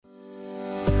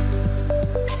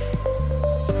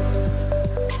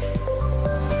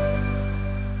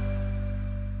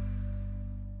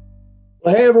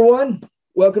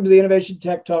Welcome to the Innovation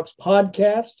Tech Talks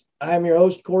podcast. I'm your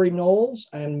host, Corey Knowles.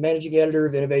 I'm managing editor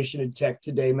of Innovation and Tech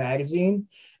Today magazine.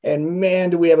 And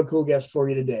man, do we have a cool guest for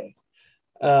you today.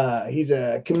 He's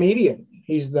a comedian.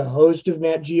 He's the host of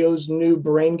Nat Geo's new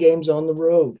Brain Games on the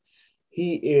Road.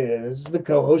 He is the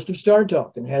co-host of Star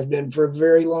Talk and has been for a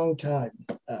very long time.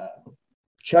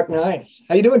 Chuck Nice.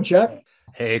 How you doing, Chuck?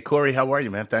 Hey, Corey, how are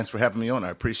you, man? Thanks for having me on. I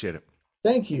appreciate it.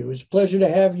 Thank you. It's a pleasure to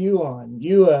have you on.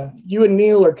 You and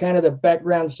Neil are kind of the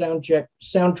background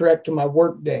soundtrack to my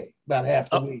work day about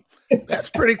half the week. That's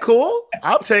pretty cool.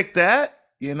 I'll take that.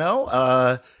 You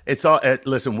know, it's all.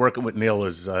 Listen, working with Neil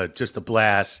is just a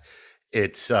blast.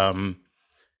 It's kind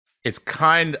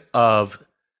of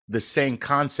the same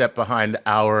concept behind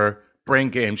our Brain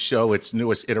Game show, its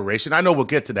newest iteration. I know we'll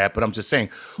get to that, but I'm just saying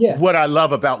what I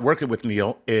love about working with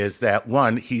Neil is that,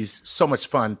 one, he's so much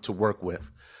fun to work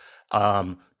with.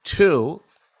 Two,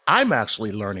 I'm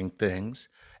actually learning things.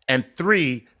 And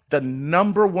three, the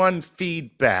number one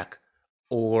feedback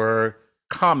or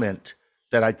comment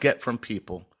that I get from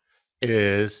people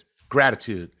is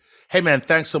gratitude. Hey, man,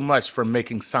 thanks so much for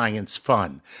making science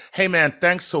fun. Hey, man,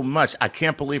 thanks so much. I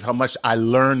can't believe how much I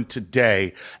learned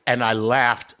today, and I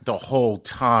laughed the whole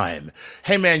time.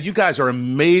 Hey, man, you guys are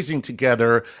amazing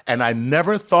together, and I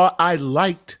never thought I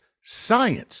liked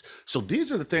science. So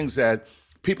these are the things that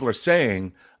people are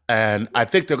saying, and I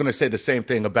think they're going to say the same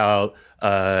thing about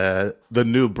the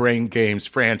new Brain Games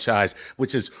franchise,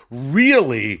 which is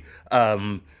really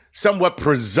somewhat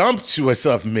presumptuous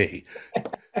of me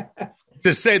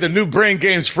to say the new Brain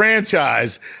Games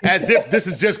franchise as if this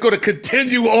is just going to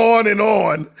continue on and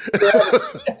on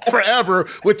forever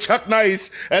with Chuck Nice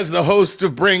as the host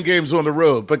of Brain Games on the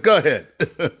Road. But go ahead.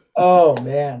 Oh,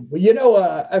 man. Well, you know,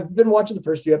 I've been watching the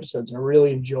first few episodes and I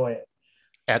really enjoy it.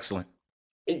 Excellent.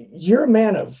 You're a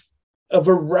man of a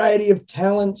variety of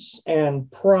talents and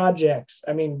projects.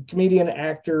 I mean, comedian,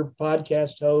 actor,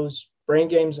 podcast host, Brain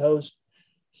Games host.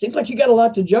 Seems like you got a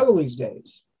lot to juggle these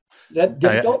days. Is that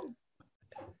difficult?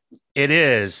 It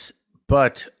is,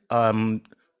 but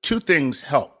two things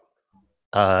help.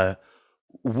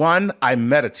 One, I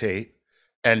meditate,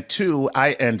 and two,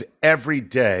 I end every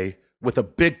day with a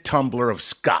big tumbler of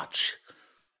scotch.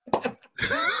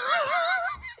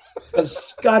 Because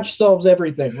scotch solves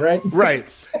everything, right? Right.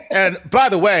 And by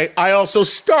the way, I also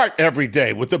start every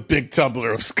day with a big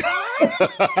tumbler of scotch.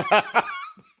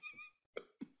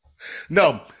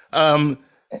 No,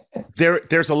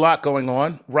 there's a lot going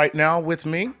on right now with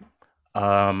me.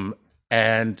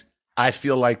 And I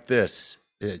feel like this,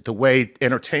 the way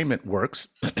entertainment works,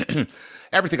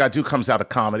 everything I do comes out of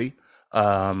comedy.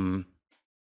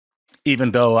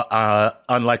 Even though,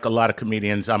 unlike a lot of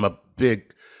comedians,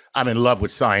 I'm in love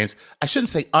with science. I shouldn't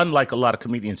say unlike a lot of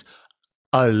comedians.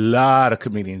 A lot of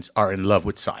comedians are in love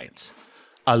with science.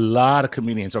 A lot of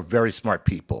comedians are very smart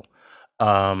people,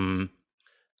 and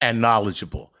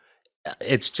knowledgeable.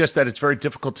 It's just that it's very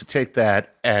difficult to take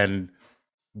that and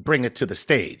bring it to the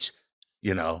stage,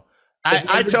 you know.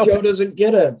 I tell Joe doesn't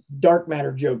get a dark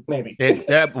matter joke, maybe.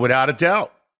 Without a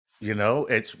doubt, you know,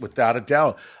 it's without a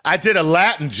doubt. I did a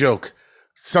Latin joke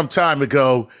some time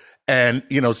ago, and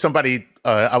you know, somebody.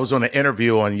 I was on an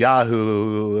interview on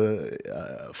Yahoo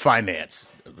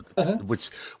Finance,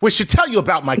 which should tell you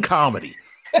about my comedy.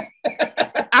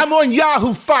 I'm on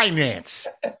Yahoo Finance,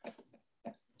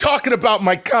 talking about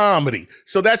my comedy,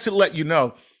 so that should let you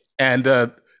know. And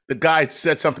the guy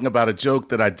said something about a joke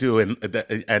that I do, and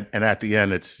at the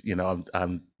end, it's, you know,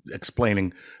 I'm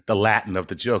explaining the Latin of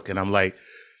the joke, and I'm like,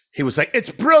 he was like, "It's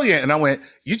brilliant," and I went,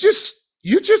 "You just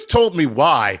told me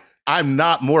why I'm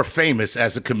not more famous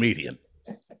as a comedian.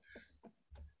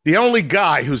 The only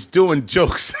guy who's doing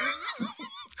jokes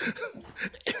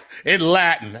in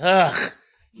Latin." Ugh.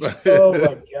 Oh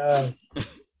my God.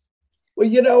 Well,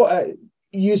 you know,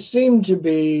 you seem to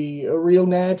be a real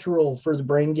natural for the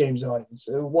Brain Games audience.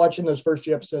 Watching those first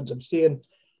few episodes, I'm seeing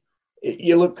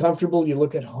you look comfortable. You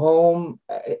look at home.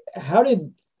 How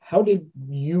did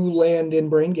you land in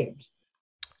Brain Games?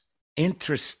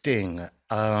 Interesting.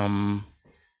 You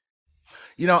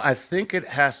know, I think it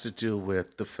has to do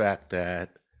with the fact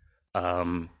that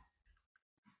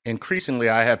increasingly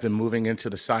I have been moving into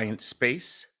the science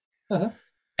space,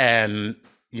 and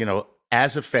you know,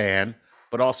 as a fan,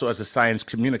 but also as a science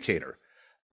communicator.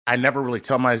 I never really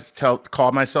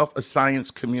call myself a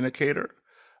science communicator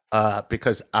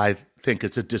because I think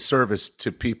it's a disservice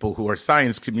to people who are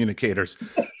science communicators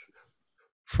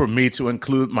for me to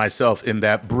include myself in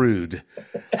that brood.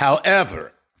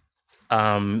 However,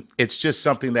 it's just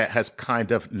something that has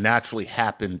kind of naturally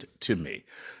happened to me.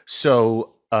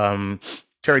 So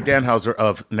Terry Danhauser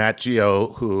of Nat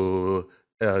Geo, who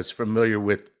is familiar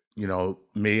with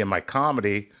me and my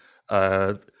comedy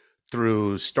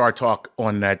through Star Talk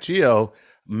on Nat Geo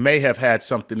may have had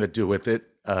something to do with it.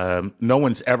 No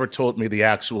one's ever told me the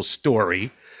actual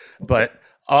story, but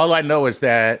all I know is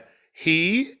that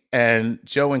he and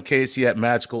Joe and Casey at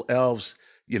Magical Elves,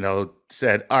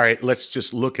 said, all right, let's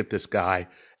just look at this guy.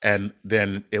 And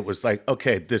then it was like,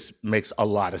 okay, this makes a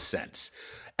lot of sense.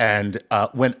 And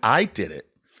when I did it,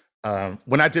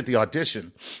 when I did the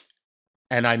audition,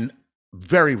 and I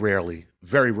very rarely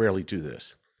do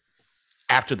this,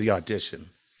 after the audition,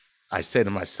 I say to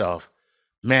myself,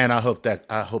 man, I hope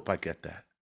I get that.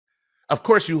 Of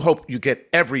course, you hope you get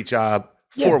every job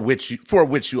for which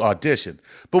you audition.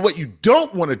 But what you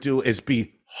don't want to do is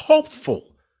be hopeful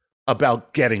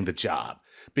about getting the job,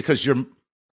 because you're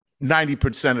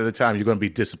 90% of the time you're going to be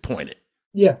disappointed.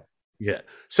 Yeah. Yeah.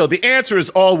 So the answer is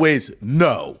always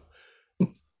no.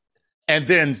 And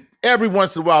then every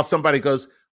once in a while, somebody goes,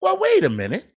 well, wait a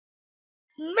minute,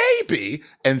 maybe.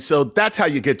 And so that's how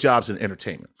you get jobs in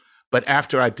entertainment. But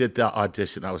after I did the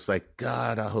audition, I was like,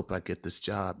 God, I hope I get this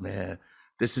job, man.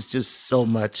 This is just so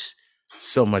much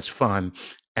fun.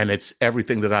 And it's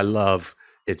everything that I love.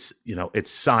 It's,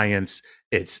 it's science,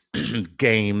 it's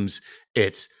games,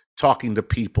 it's talking to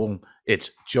people,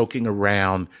 it's joking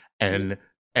around, and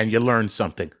you learn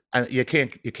something. You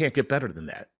can't get better than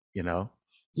that,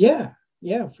 Yeah,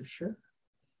 for sure.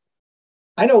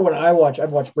 I know I've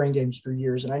watched Brain Games for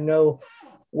years, and I know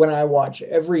when I watch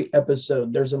every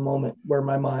episode, there's a moment where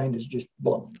my mind is just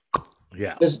blown.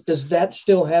 Yeah. Does that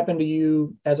still happen to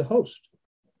you as a host?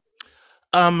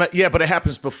 Yeah, but it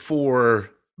happens before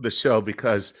the show,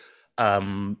 because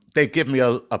they give me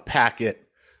a packet,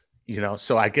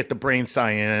 so I get the brain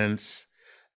science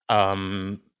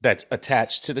that's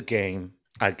attached to the game.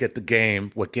 I get the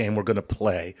game, what game we're going to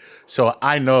play. So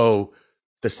I know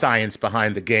the science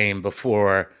behind the game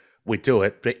before we do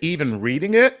it. But even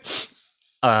reading it,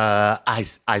 I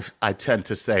tend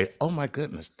to say, oh my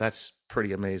goodness, that's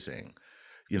pretty amazing.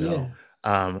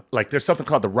 Like there's something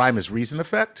called the rhyme is reason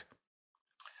effect.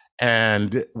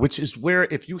 And which is where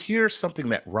if you hear something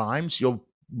that rhymes, you're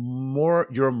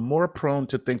more prone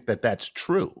to think that that's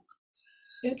true.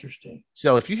 Interesting.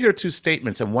 So if you hear two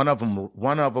statements and one of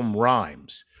them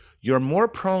rhymes, you're more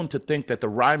prone to think that the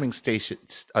rhyming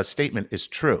statement is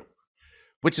true,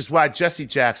 which is why Jesse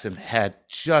Jackson had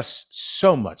just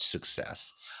so much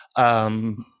success,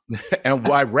 and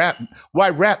why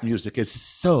rap music is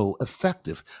so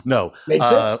effective. No,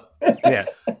 yeah,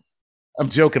 I'm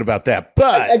joking about that,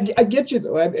 but I get you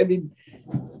though. I mean,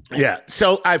 yeah.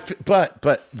 So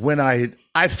but when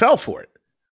I fell for it.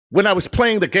 When I was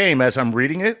playing the game as I'm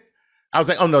reading it, I was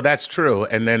like, oh, no, that's true.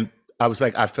 And then I was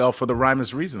like, I fell for the rhyme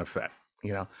is reason effect,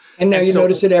 And now you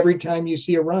notice it every time you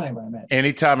see a rhyme, I imagine.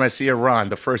 Anytime I see a rhyme,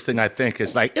 the first thing I think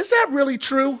is like, is that really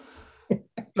true?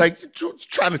 Like, you're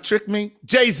trying to trick me?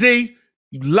 Jay-Z,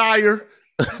 you liar.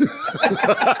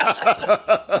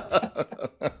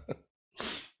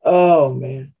 Oh,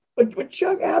 man. But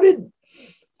Chuck, how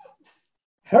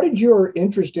did your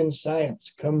interest in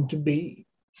science come to be?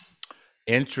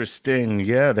 Interesting,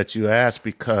 yeah, that you asked,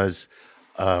 because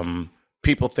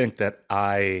people think that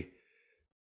I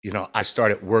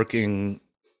started working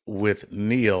with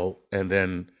Neil, and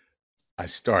then I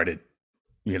started,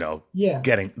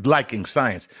 liking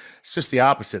science. It's just the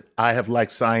opposite. I have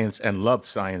liked science and loved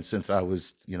science since I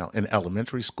was, in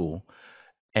elementary school,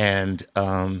 and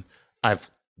I've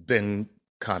been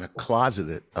kind of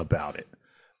closeted about it.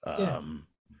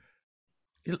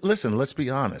 Listen, let's be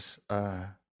honest.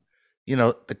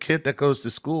 The kid that goes to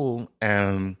school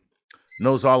and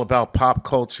knows all about pop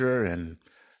culture and,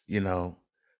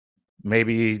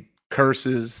 maybe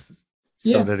curses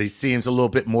so that he seems a little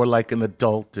bit more like an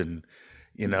adult, and,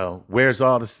 wears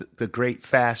all the great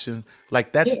fashion.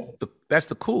 Like that's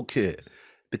the cool kid.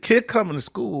 The kid coming to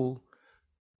school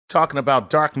talking about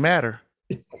dark matter,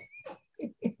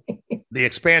 the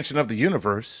expansion of the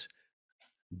universe,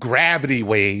 gravity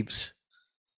waves,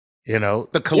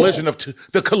 the collision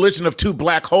of two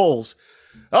black holes.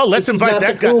 Oh, let's invite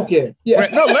that guy. Cool kid. Yeah.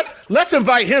 Right? No, let's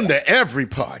invite him to every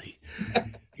party.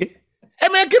 Hey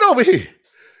man, get over here.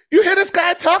 You hear this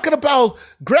guy talking about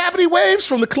gravity waves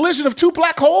from the collision of two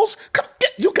black holes?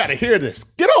 You got to hear this.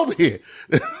 Get over here.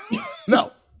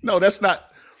 No, that's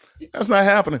not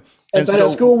happening. That's not how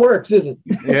school works, is it?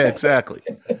 Yeah, exactly.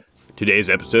 Today's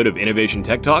episode of Innovation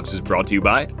Tech Talks is brought to you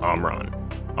by Omron.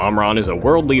 Omron is a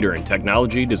world leader in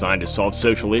technology designed to solve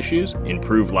social issues,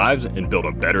 improve lives, and build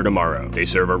a better tomorrow. They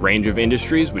serve a range of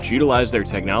industries which utilize their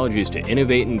technologies to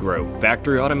innovate and grow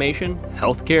factory automation,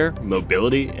 healthcare,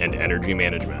 mobility, and energy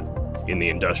management. In the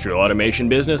industrial automation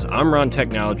business, Omron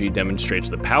Technology demonstrates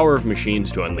the power of machines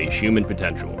to unleash human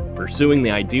potential, pursuing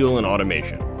the ideal in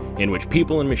automation, in which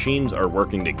people and machines are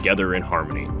working together in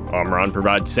harmony. Omron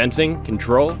provides sensing,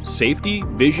 control, safety,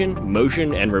 vision,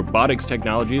 motion, and robotics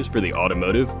technologies for the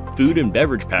automotive, food and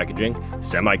beverage packaging,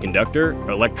 semiconductor,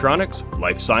 electronics,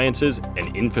 life sciences,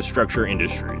 and infrastructure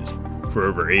industries. For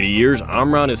over 80 years,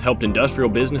 Omron has helped industrial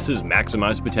businesses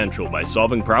maximize potential by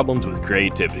solving problems with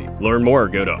creativity. Learn more,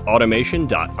 go to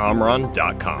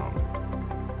automation.omron.com.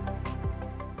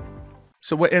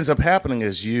 So what ends up happening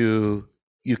is you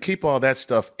keep all that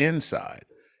stuff inside,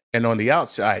 and on the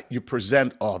outside, you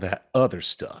present all that other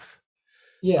stuff.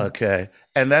 Yeah. Okay.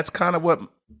 And that's kind of what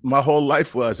my whole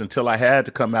life was until I had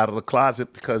to come out of the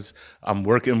closet, because I'm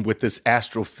working with this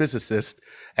astrophysicist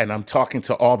and I'm talking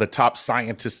to all the top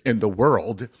scientists in the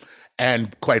world.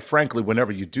 And quite frankly,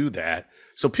 whenever you do that,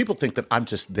 so people think that I'm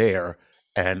just there.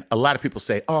 And a lot of people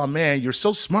say, oh man, you're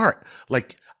so smart.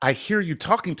 Like, I hear you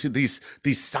talking to these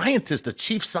scientists, the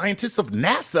chief scientists of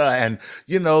NASA, and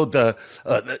one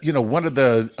of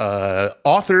the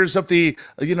authors of the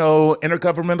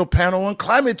Intergovernmental Panel on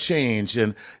Climate Change,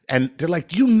 and they're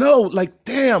like, like,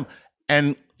 damn,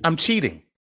 and I'm cheating.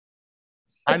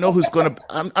 I know who's gonna.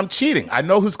 I'm cheating. I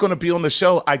know who's gonna be on the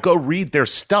show. I go read their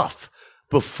stuff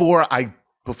before I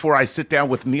sit down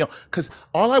with Neil, because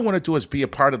all I want to do is be a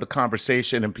part of the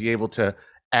conversation and be able to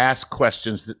ask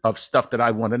questions of stuff that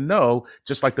I want to know,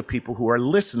 just like the people who are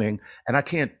listening. And I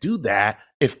can't do that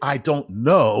if I don't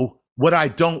know what I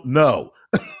don't know.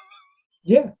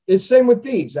 Yeah, it's same with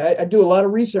these. I do a lot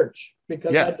of research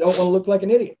because I don't want to look like an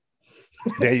idiot.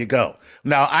 There you go.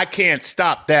 Now, I can't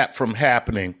stop that from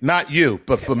happening. Not you,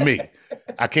 but for me.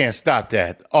 I can't stop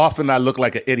that. Often I look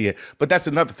like an idiot. But that's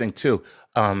another thing, too.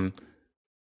 A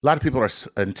lot of people are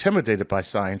intimidated by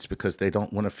science because they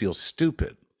don't want to feel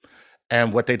stupid.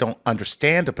 And what they don't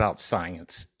understand about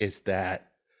science is that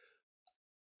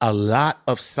a lot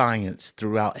of science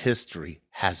throughout history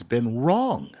has been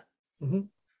wrong. Mm-hmm.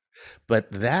 But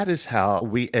that is how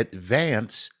we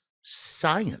advance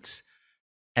science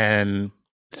and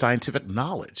scientific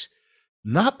knowledge,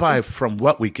 not from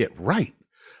what we get right,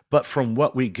 but from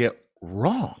what we get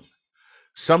wrong.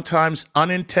 Sometimes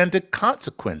unintended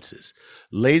consequences.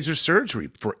 Laser surgery,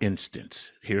 for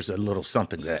instance. Here's a little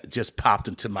something that just popped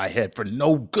into my head for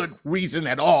no good reason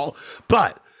at all.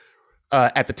 But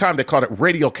at the time, they called it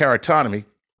radiokeratotomy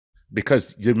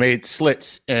because you made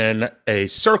slits in a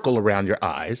circle around your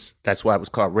eyes. That's why it was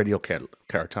called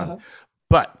radiokeratotomy. Uh-huh.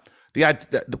 But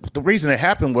the reason it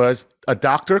happened was a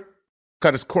doctor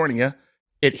cut his cornea.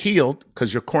 It healed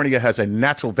because your cornea has a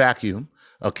natural vacuum.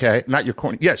 Okay, not your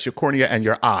cornea. Yes, your cornea and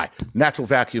your eye. Natural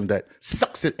vacuum that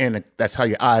sucks it in. That's how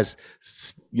your eyes,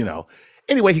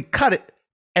 Anyway, he cut it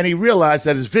and he realized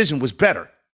that his vision was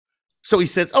better. So he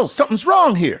said, oh, something's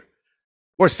wrong here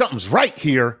or something's right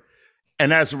here.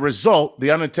 And as a result,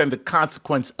 the unintended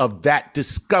consequence of that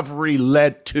discovery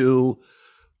led to,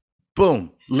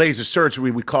 boom, laser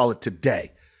surgery, we call it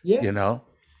today. Yeah.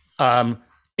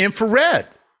 Infrared.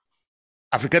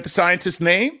 I forget the scientist's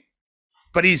name.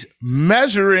 But he's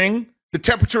measuring the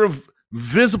temperature of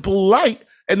visible light,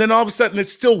 and then all of a sudden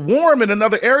it's still warm in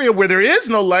another area where there is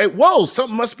no light. Whoa,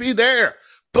 something must be there.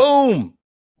 Boom.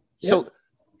 Yes. So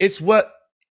it's what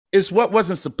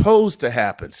wasn't supposed to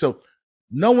happen. So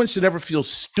no one should ever feel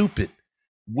stupid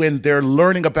when they're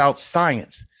learning about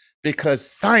science, because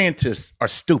scientists are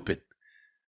stupid.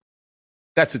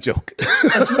 That's a joke.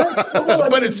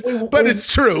 But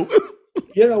it's true.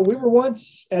 We were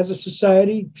once, as a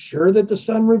society, sure that the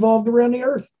sun revolved around the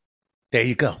earth. There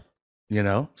you go.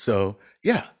 So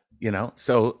yeah, we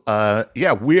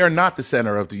are not the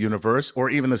center of the universe or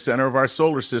even the center of our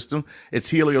solar system. It's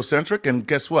heliocentric. And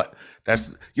guess what?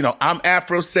 That's, I'm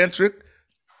Afrocentric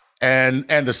and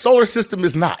the solar system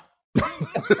is not.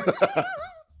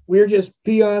 We're just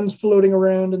peons floating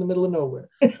around in the middle of nowhere.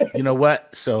 You know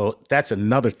what? So that's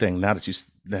another thing now that you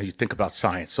think about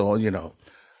science. So,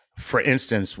 for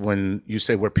instance, when you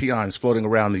say we're peons floating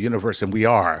around the universe, and we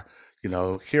are,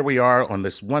 here we are on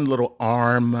this one little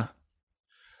arm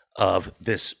of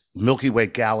this Milky Way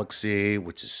galaxy,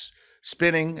 which is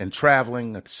spinning and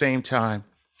traveling at the same time.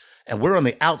 And we're on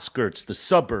the outskirts, the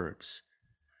suburbs.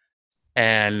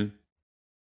 And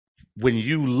when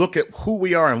you look at who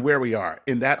we are and where we are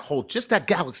in that whole, just that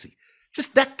galaxy,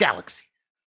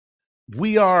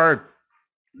 we are,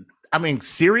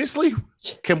 seriously?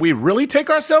 Can we really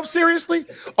take ourselves seriously?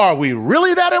 Are we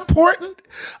really that important?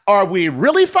 Are we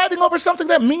really fighting over something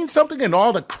that means something and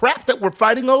all the crap that we're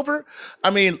fighting over?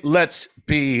 Let's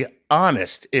be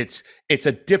honest, it's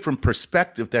a different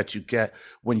perspective that you get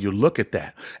when you look at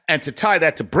that. And to tie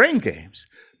that to brain games,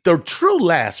 the true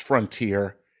last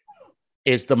frontier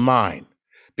is the mind,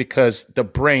 because the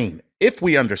brain, if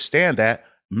we understand that,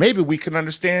 maybe we can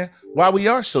understand why we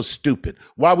are so stupid,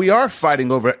 why we are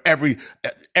fighting over every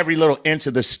little inch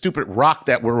of the stupid rock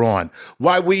that we're on,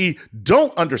 why we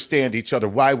don't understand each other,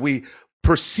 why we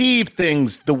perceive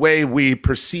things the way we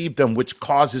perceive them, which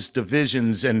causes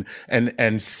divisions and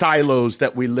silos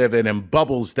that we live in and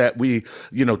bubbles that we,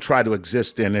 try to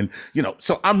exist in. And,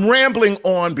 so I'm rambling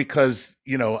on because,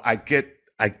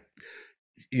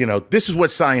 this is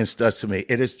what science does to me.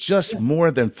 It is just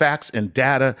more than facts and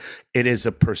data. It is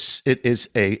a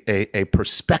perspective.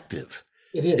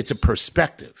 It is. It's a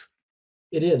perspective.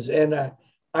 It is. And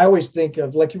I always think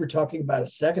of, like you were talking about a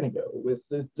second ago, with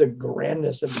the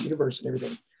grandness of the universe and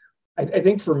everything. I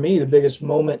think for me, the biggest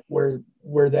moment where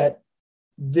that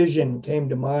vision came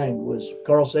to mind was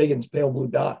Carl Sagan's pale blue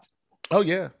dot. Oh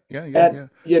yeah.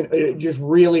 It just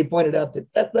really pointed out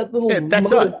that little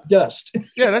that's us. Dust.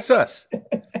 Yeah, that's us.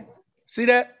 See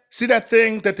that? See that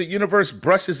thing that the universe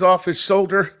brushes off his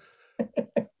shoulder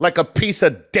like a piece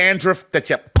of dandruff that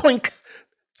you poink?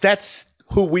 That's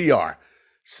who we are.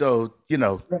 So,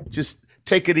 right. Just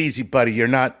take it easy, buddy. You're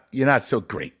not so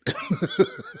great.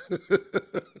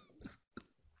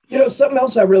 Something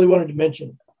else I really wanted to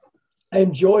mention. I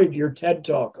enjoyed your TED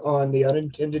Talk on the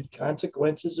unintended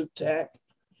consequences of tech.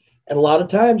 And a lot of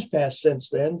times passed since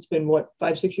then. It's been,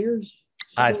 5-6 years?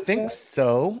 I think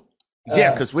so.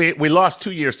 Yeah, because we lost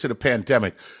 2 years to the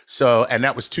pandemic. So, and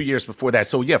that was 2 years before that.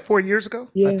 So, 4 years ago,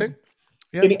 I think.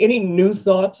 Yeah. Any new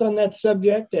thoughts on that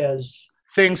subject as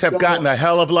things have gotten a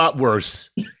hell of a lot worse?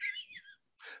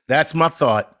 That's my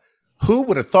thought. Who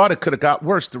would have thought it could have got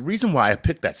worse? The reason why I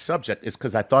picked that subject is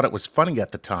because I thought it was funny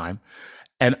at the time.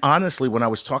 And honestly, when I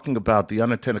was talking about the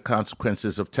unintended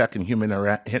consequences of tech and human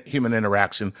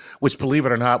interaction, which, believe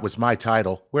it or not, was my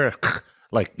title, where,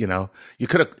 you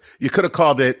could have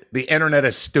called it "The Internet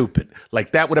is Stupid."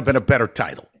 Like, that would have been a better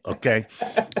title. Okay.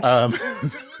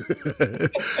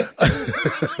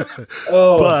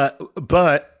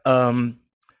 But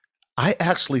I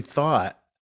actually thought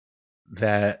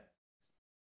that,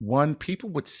 one, people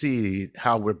would see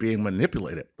how we're being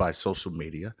manipulated by social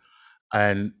media,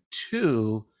 and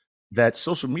two, that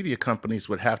social media companies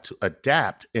would have to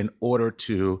adapt in order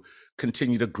to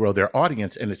continue to grow their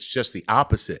audience. And it's just the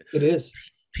opposite. It is.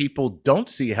 People don't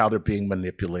see how they're being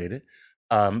manipulated.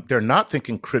 They're not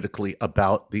thinking critically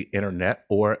about the internet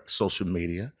or social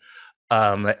media.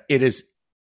 It is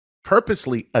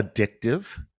purposely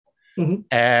addictive,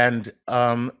 and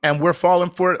we're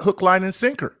falling for it hook, line, and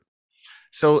sinker.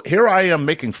 So here I am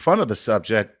making fun of the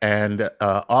subject, and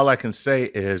all I can say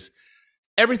is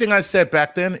everything I said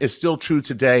back then is still true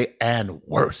today and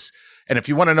worse. And if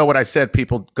you want to know what I said,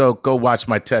 people, go watch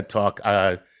my TED Talk.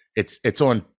 It's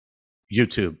on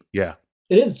YouTube. Yeah.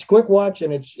 It is. It's a quick watch,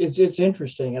 and it's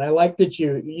interesting. And I like that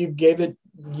you gave it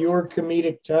your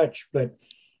comedic touch, but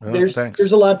there's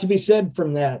a lot to be said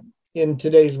from that in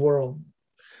today's world.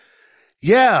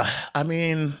 Yeah. I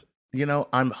mean,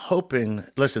 I'm hoping,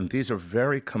 listen, these are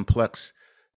very complex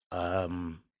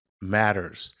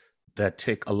matters that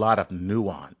take a lot of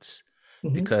nuance,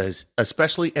 because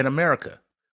especially in America,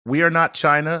 we are not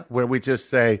China, where we just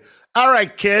say, all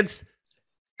right, kids,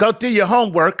 go do your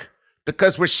homework,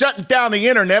 because we're shutting down the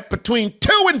internet between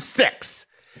 2 and 6.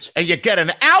 And you get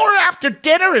an hour after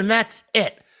dinner, and that's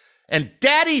it. And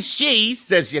Daddy Xi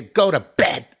says you go to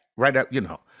bed, right up,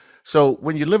 So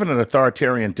when you live in an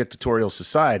authoritarian, dictatorial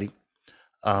society,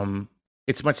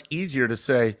 it's much easier to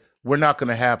say, we're not going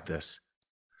to have this.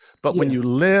 But when you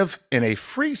live in a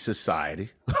free society,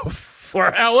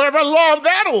 for however long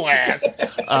that'll last,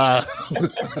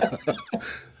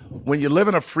 when you live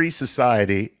in a free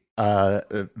society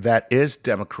that is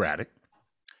democratic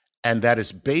and that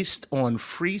is based on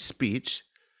free speech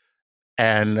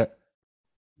and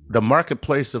the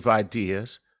marketplace of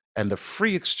ideas and the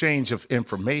free exchange of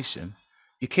information,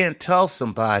 you can't tell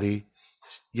somebody,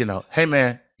 hey,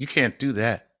 man, you can't do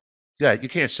that. Yeah, you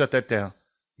can't shut that down.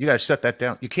 You got to shut that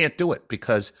down. You can't do it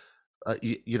because,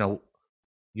 you don't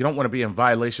want to be in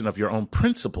violation of your own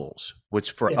principles,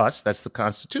 which for us, that's the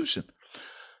Constitution.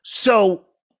 So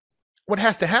what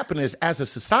has to happen is, as a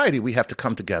society, we have to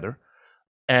come together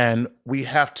and we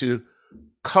have to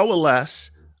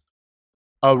coalesce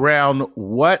around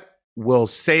what will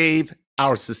save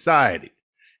our society.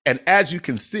 And as you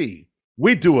can see,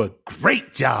 we do a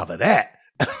great job of that.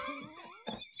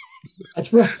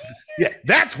 That's right. Yeah,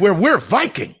 that's where we're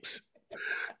Vikings.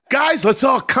 Guys, let's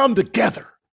all come together.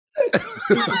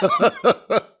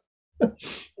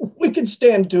 We could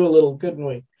stand to a little, couldn't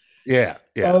we? Yeah.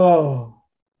 Oh,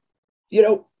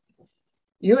 you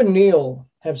and Neil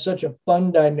have such a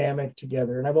fun dynamic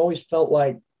together, and I've always felt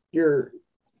like you're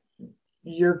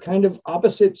kind of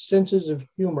opposite senses of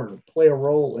humor play a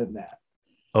role in that.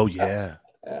 Oh yeah.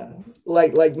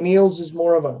 Like Neil's is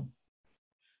more of a.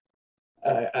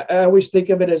 I always think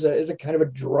of it as a kind of a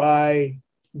dry,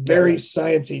 very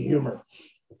sciencey humor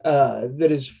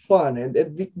that is fun,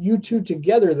 and you two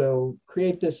together though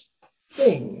create this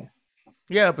thing.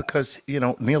 Yeah, because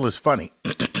Neil is funny,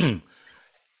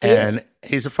 and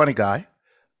he's a funny guy,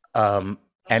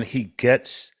 and he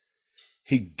gets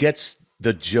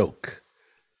the joke.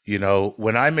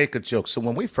 When I make a joke. So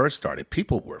when we first started,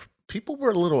 people were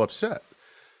a little upset.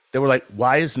 They were like,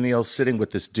 "Why is Neil sitting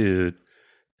with this dude,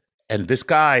 and this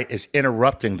guy is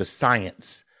interrupting the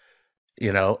science?"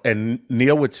 And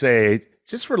Neil would say,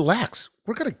 "Just relax.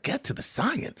 We're gonna get to the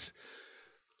science.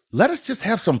 Let us just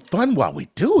have some fun while we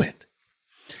do it."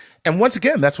 And once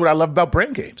again, that's what I love about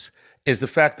Brain Games, is the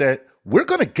fact that we're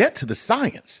going to get to the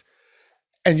science.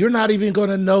 And you're not even going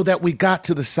to know that we got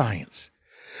to the science.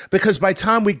 Because by the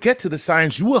time we get to the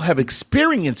science, you will have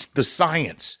experienced the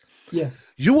science. Yeah.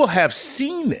 You will have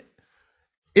seen it.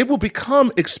 It will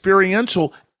become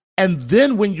experiential. And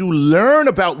then when you learn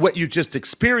about what you just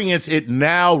experienced, it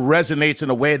now resonates in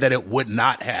a way that it would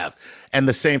not have. And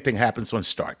the same thing happens on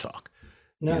Star Talk.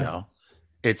 No.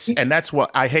 And that's what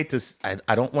I hate to.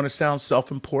 I don't want to sound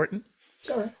self-important,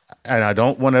 Sorry. and I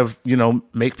don't want to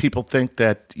make people think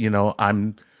that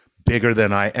I'm bigger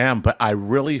than I am. But I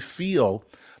really feel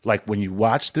like when you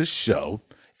watch this show,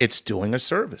 it's doing a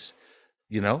service.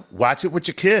 Watch it with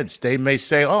your kids. They may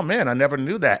say, "Oh man, I never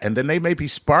knew that," and then they may be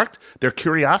sparked. Their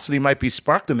curiosity might be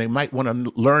sparked, and they might want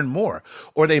to learn more,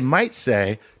 or they might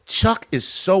say, "Chuck is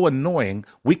so annoying,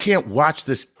 we can't watch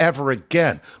this ever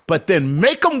again." But then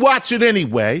make them watch it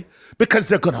anyway because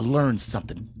they're going to learn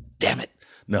something. Damn it.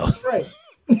 No. Right.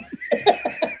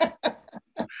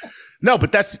 No,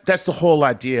 but that's the whole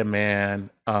idea, man.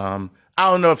 I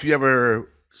don't know if you ever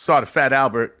saw the Fat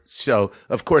Albert show.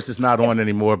 Of course, it's not on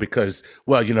anymore because,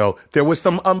 there was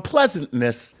some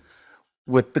unpleasantness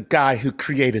with the guy who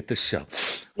created the show.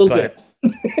 But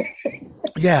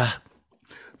yeah.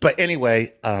 But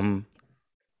anyway,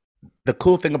 the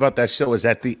cool thing about that show is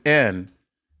at the end,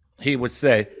 he would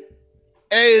say,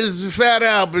 "Hey, it's the Fat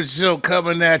Albert Show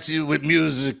coming at you with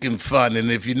music and fun.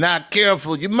 And if you're not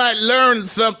careful, you might learn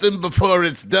something before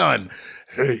it's done."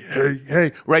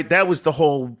 Hey. Right? That was the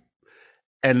whole.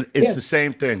 And it's the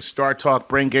same thing. Star Talk,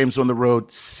 Brain Games on the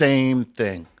Road, same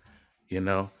thing.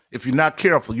 If you're not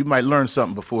careful, you might learn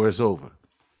something before it's over.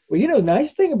 Well, the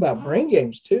nice thing about Brain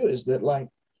Games too is that I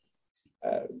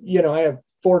have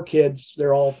 4 kids.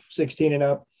 They're all 16 and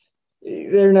up.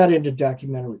 They're not into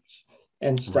documentaries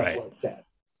and stuff like that,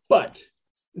 but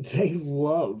they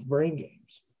love Brain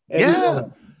Games.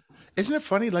 Everyone. Isn't it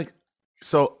funny?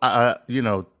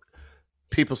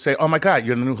 People say, "Oh my God,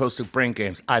 you're the new host of Brain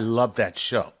Games. I love that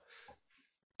show."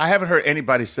 I haven't heard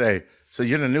anybody say, "So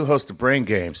you're the new host of Brain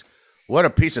Games. What a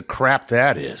piece of crap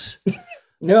that is."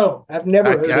 No, I've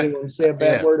never heard anyone say a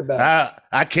bad word about it.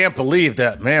 I can't believe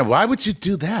that, man. Why would you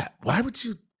do that? Why'd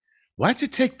you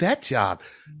take that job?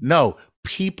 No,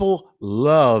 people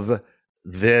love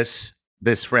this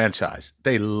franchise.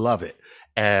 They love it.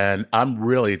 And I'm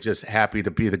really just happy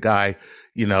to be the guy,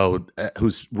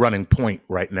 who's running point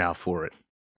right now for it.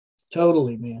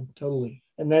 Totally, man. Totally.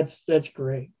 And that's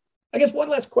great. I guess one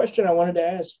last question I wanted to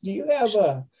ask. Do you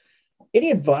have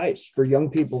any advice for young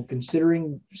people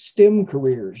considering STEM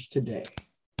careers today?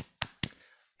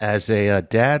 As a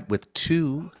dad with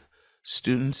 2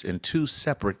 students in 2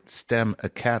 separate STEM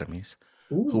academies,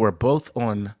 who are both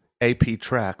on AP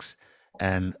tracks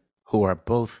and who are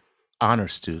both honor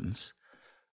students,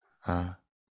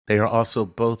 they are also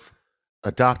both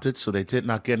adopted, so they did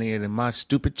not get any of my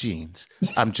stupid genes.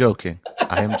 I'm joking.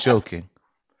 I am joking.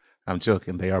 I'm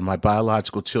joking. They are my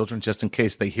biological children, just in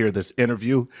case they hear this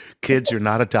interview. Kids, you're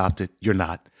not adopted. You're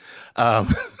not. Let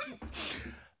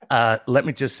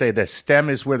me just say this. STEM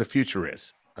is where the future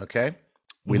is, okay?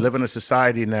 We live in a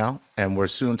society now, and we're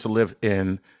soon to live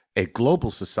in a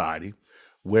global society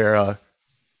where,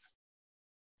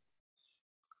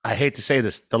 I hate to say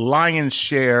this, the lion's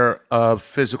share of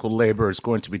physical labor is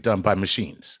going to be done by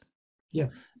machines. Yeah.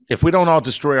 If we don't all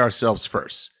destroy ourselves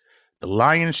first, the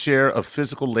lion's share of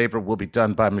physical labor will be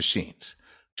done by machines.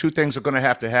 2 things are going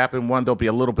to happen. One, there'll be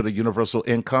a little bit of universal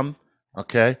income,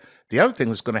 okay? The other thing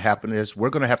that's going to happen is we're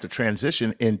going to have to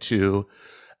transition into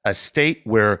a state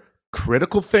where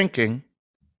critical thinking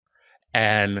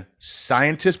and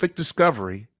scientific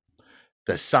discovery,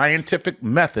 the scientific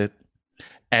method,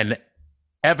 and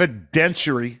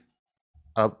evidentiary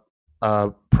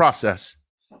process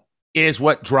is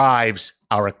what drives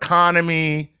our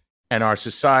economy and our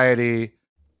society,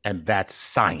 and that's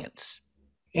science.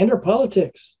 And our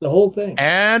politics, the whole thing.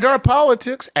 And our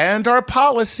politics and our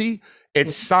policy,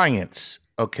 it's science,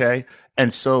 okay?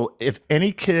 And so if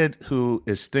any kid who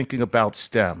is thinking about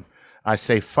STEM, I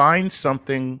say find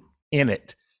something in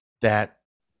it that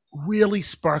really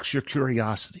sparks your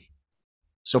curiosity.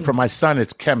 So for my son,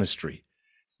 it's chemistry.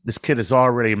 This kid has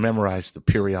already memorized the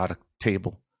periodic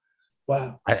table.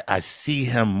 Wow. I see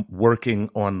him working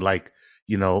on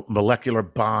molecular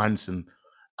bonds, and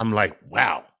I'm like,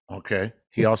 wow, okay.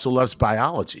 He also loves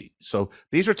biology. So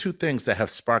these are two things that have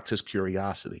sparked his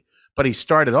curiosity. But he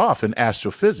started off in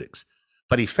astrophysics,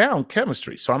 but he found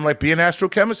chemistry. So I'm like, be an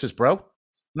astrochemist, bro.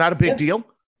 Not a big deal.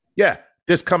 Yeah.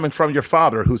 This coming from your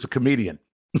father, who's a comedian.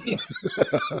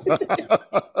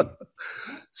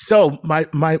 So my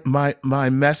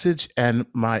message and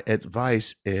my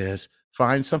advice is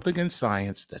find something in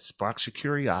science that sparks your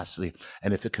curiosity.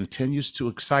 And if it continues to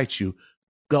excite you,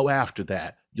 go after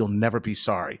that. You'll never be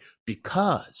sorry,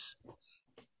 because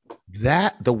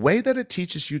the way that it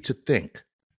teaches you to think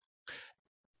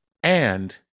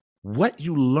and what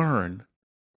you learn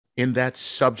in that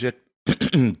subject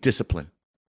discipline,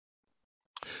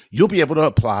 you'll be able to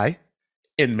apply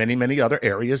in many, many other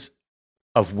areas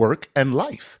of work and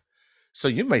life. So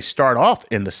you may start off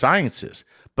in the sciences,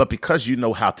 but because you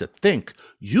know how to think,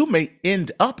 you may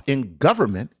end up in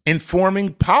government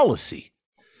informing policy,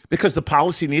 because the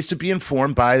policy needs to be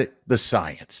informed by the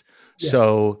science. Yeah.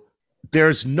 So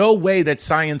there's no way that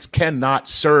science cannot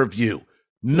serve you.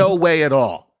 No way at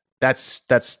all. That's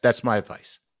my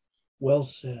advice. Well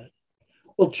said.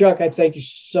 Well, Chuck, I thank you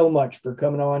so much for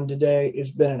coming on today.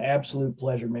 It's been an absolute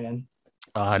pleasure, man.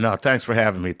 No, thanks for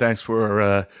having me. Thanks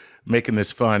for making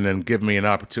this fun and giving me an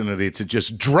opportunity to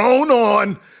just drone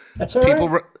on. That's all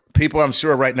right. People, I'm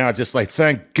sure right now are just like,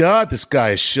 thank God this guy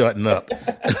is shutting up.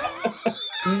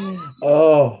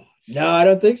 Oh, no, I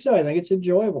don't think so. I think it's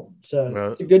enjoyable. It's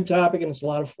a good topic, and it's a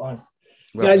lot of fun.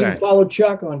 Well, guys, you can follow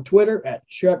Chuck on Twitter at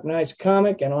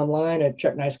ChuckNiceComic and online at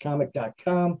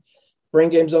ChuckNiceComic.com. Brain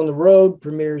Games on the Road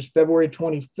premieres February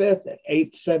 25th at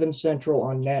 8/7 Central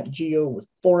on Nat Geo, with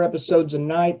 4 episodes a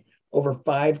night over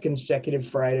 5 consecutive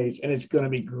Fridays, and it's going to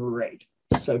be great.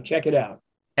 So check it out.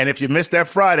 And if you missed that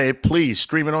Friday, please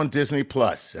stream it on Disney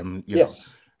Plus, and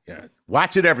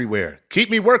watch it everywhere. Keep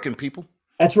me working, people.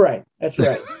 That's right.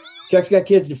 Chuck's got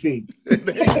kids to feed.